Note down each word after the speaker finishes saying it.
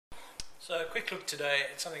So a quick look today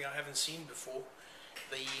at something I haven't seen before,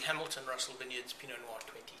 the Hamilton Russell Vineyards Pinot Noir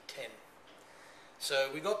 2010.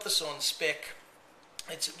 So we got this on spec.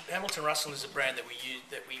 Hamilton Russell is a brand that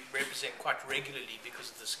we represent quite regularly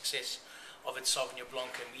because of the success of its Sauvignon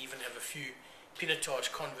Blanc, and we even have a few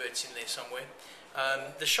Pinotage converts in there somewhere.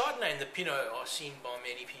 The Chardonnay and the Pinot are seen by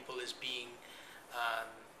many people as being,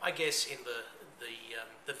 I guess, in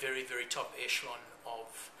the very, very top echelon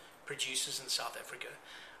of producers in South Africa.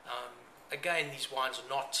 Again, these wines are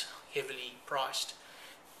not heavily priced,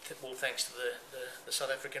 well, thanks to the South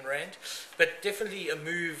African rand, but definitely a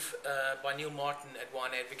move by Neil Martin at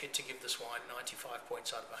Wine Advocate to give this wine 95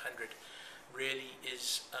 points out of 100 really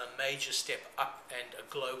is a major step up and a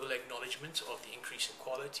global acknowledgement of the increase in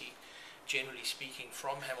quality, generally speaking,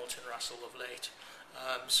 from Hamilton Russell of late.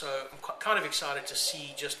 So I'm kind of excited to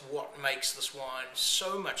see just what makes this wine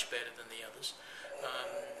so much better than the others,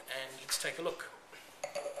 and let's take a look.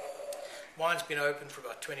 Wine's been open for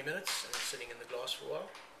about 20 minutes and it's sitting in the glass for a while.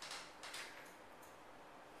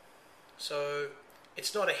 So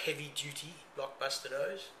it's not a heavy duty blockbuster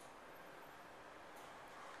nose.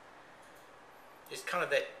 There's kind of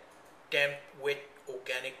that damp, wet,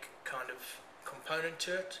 organic kind of component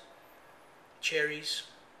to it. Cherries,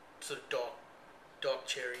 sort of dark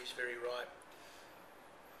cherries, very ripe.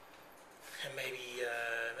 And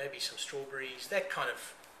maybe some strawberries, that kind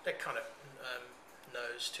of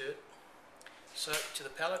nose to it. So to the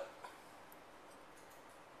palate.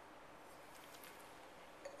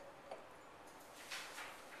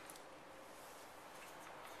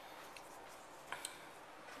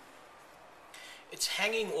 It's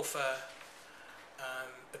hanging off a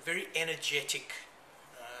very energetic,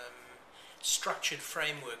 structured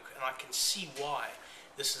framework, and I can see why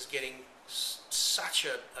this is getting such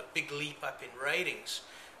a big leap up in ratings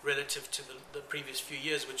relative to the previous few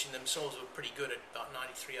years, which in themselves were pretty good at about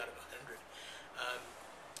 93 out of 100.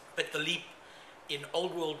 But the leap in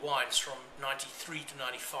old world wines from 93 to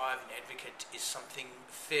 95 in Advocate is something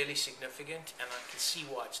fairly significant, and I can see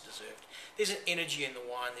why it's deserved. There's an energy in the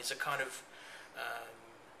wine, there's a kind of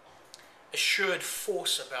assured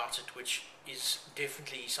force about it, which is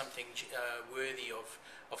definitely something worthy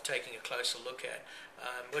of taking a closer look at.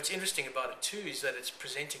 What's interesting about it too is that it's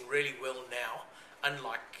presenting really well now.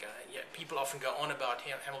 Unlike, people often go on about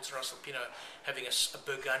Hamilton Russell Pinot having a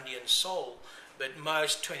Burgundian soul, but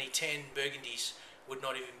most 2010 Burgundies would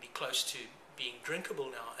not even be close to being drinkable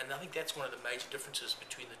now. And I think that's one of the major differences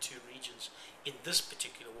between the two regions in this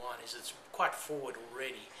particular wine, is it's quite forward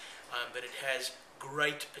already, but it has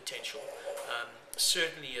great potential.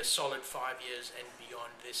 Certainly a solid 5 years and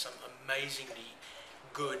beyond. There's some amazingly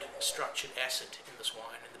good structured acid in this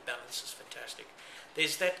wine, and the balance is fantastic.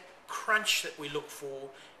 There's that crunch that we look for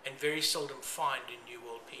and very seldom find in New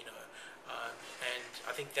World Pinot, and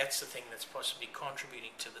I think that's the thing that's possibly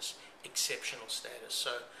contributing to this exceptional status.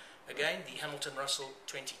 So again, the Hamilton Russell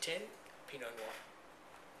 2010 Pinot Noir.